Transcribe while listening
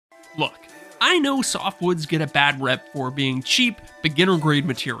Look, I know softwoods get a bad rep for being cheap, beginner grade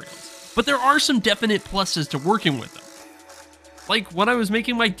materials, but there are some definite pluses to working with them. Like when I was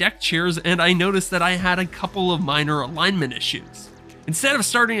making my deck chairs and I noticed that I had a couple of minor alignment issues. Instead of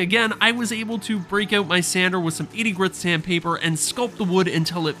starting again, I was able to break out my sander with some 80 grit sandpaper and sculpt the wood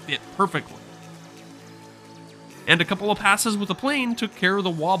until it fit perfectly. And a couple of passes with a plane took care of the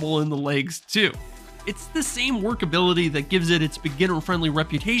wobble in the legs too. It's the same workability that gives it its beginner-friendly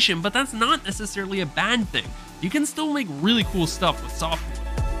reputation, but that's not necessarily a bad thing. You can still make really cool stuff with softwood.